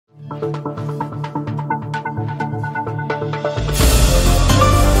Hello,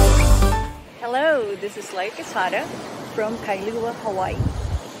 this is Leah Quesada from Kailua, Hawaii.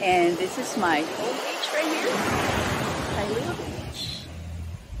 And this is my home beach right here, Kailua Beach.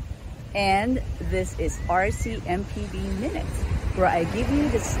 And this is RCMPD Minutes, where I give you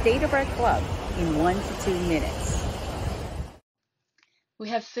the state of our club in 1 to 2 minutes. We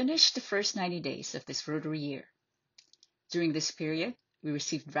have finished the first 90 days of this Rotary year. During this period, we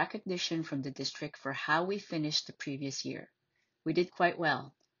received recognition from the district for how we finished the previous year. We did quite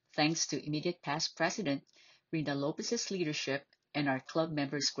well, thanks to immediate past president Rina Lopez's leadership and our club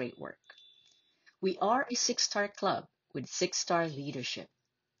members' great work. We are a 6-star club with 6-star leadership,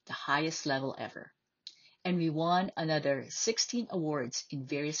 the highest level ever. And we won another 16 awards in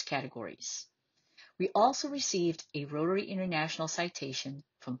various categories. We also received a Rotary International citation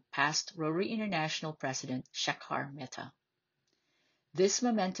from past Rotary International President Shakhar Mehta. This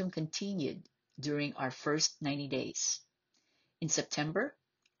momentum continued during our first 90 days. In September,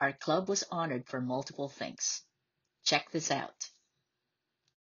 our club was honored for multiple things. Check this out.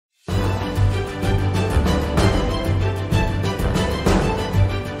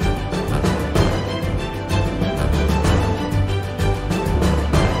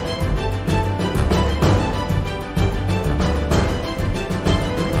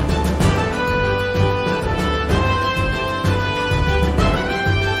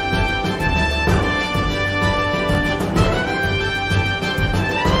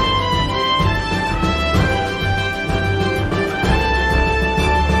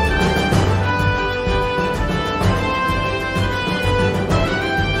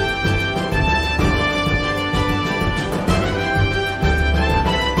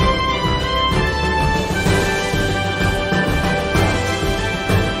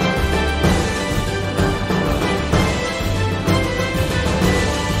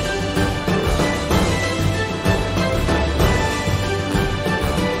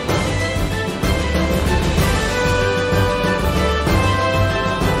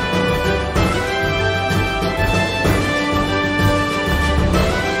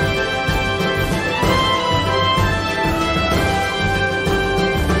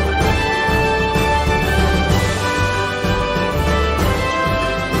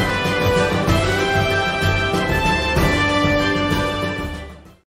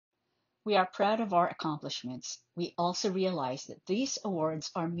 We are proud of our accomplishments. We also realize that these awards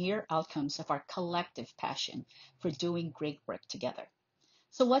are mere outcomes of our collective passion for doing great work together.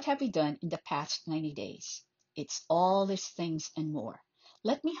 So what have we done in the past 90 days? It's all these things and more.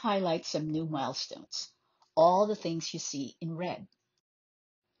 Let me highlight some new milestones. All the things you see in red.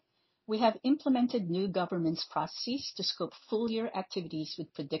 We have implemented new governance processes to scope full-year activities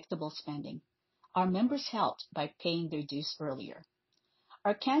with predictable spending. Our members helped by paying their dues earlier.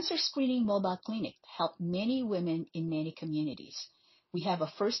 Our cancer screening mobile clinic helped many women in many communities. We have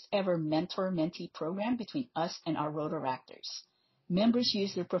a first-ever mentor-mentee program between us and our Rotaractors. Members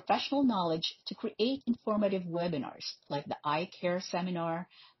use their professional knowledge to create informative webinars like the Eye Care Seminar,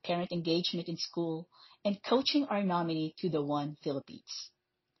 Parent Engagement in School, and Coaching Our Nominee to the One Philippines.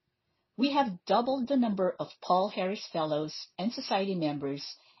 We have doubled the number of Paul Harris Fellows and Society members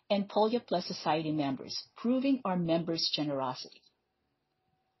and Polio Plus Society members, proving our members' generosity.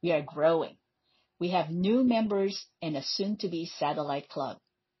 We are growing. We have new members and a soon-to-be satellite club.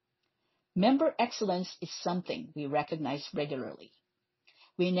 Member excellence is something we recognize regularly.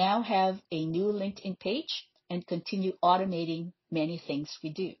 We now have a new LinkedIn page and continue automating many things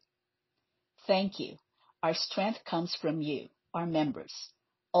we do. Thank you. Our strength comes from you, our members,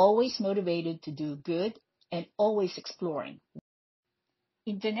 always motivated to do good and always exploring.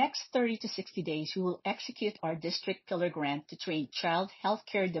 In the next 30 to 60 days, we will execute our district pillar grant to train child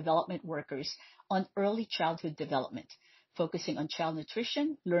healthcare development workers on early childhood development, focusing on child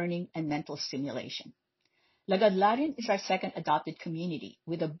nutrition, learning, and mental stimulation. Lagadlarin is our second adopted community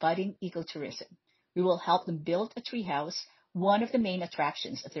with a budding ecotourism. We will help them build a treehouse, one of the main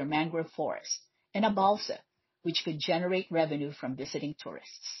attractions of their mangrove forest, and a balsa, which could generate revenue from visiting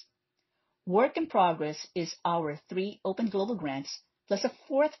tourists. Work in progress is our 3 open global grants, plus a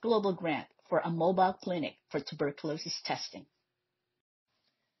 4th global grant for a mobile clinic for tuberculosis testing.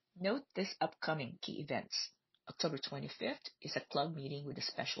 Note this upcoming key events. October 25th is a club meeting with a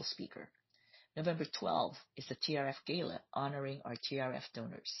special speaker. November 12th is the TRF Gala honoring our TRF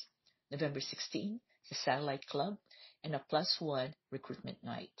donors. November 16th is a satellite club and a +1 recruitment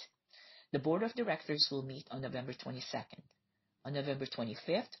night. The board of directors will meet on November 22nd. On November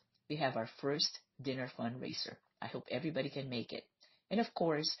 25th, we have our first dinner fundraiser. I hope everybody can make it. And of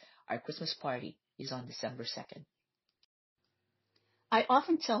course, our Christmas party is on December 2nd. I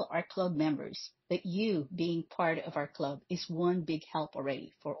often tell our club members that you being part of our club is one big help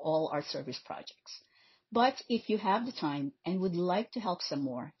already for all our service projects. But if you have the time and would like to help some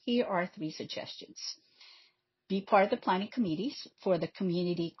more, here are three suggestions. Be part of the planning committees for the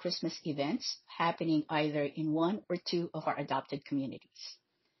community Christmas events happening either in one or two of our adopted communities.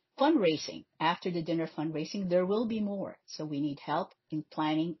 Fundraising. After the dinner fundraising, there will be more, so we need help in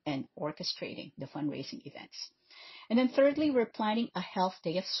planning and orchestrating the fundraising events. And then thirdly, we're planning a health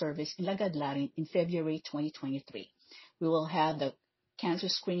day of service in Lagadlarin in February 2023. We will have the cancer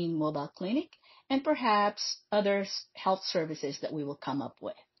screening mobile clinic and perhaps other health services that we will come up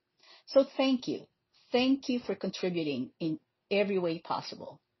with. So thank you. Thank you for contributing in every way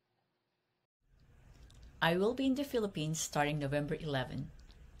possible. I will be in the Philippines starting November 11,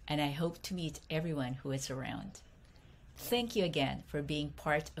 and I hope to meet everyone who is around. Thank you again for being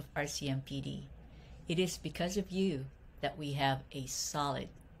part of RCMPD. It is because of you that we have a solid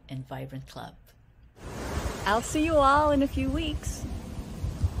and vibrant club. I'll see you all in a few weeks.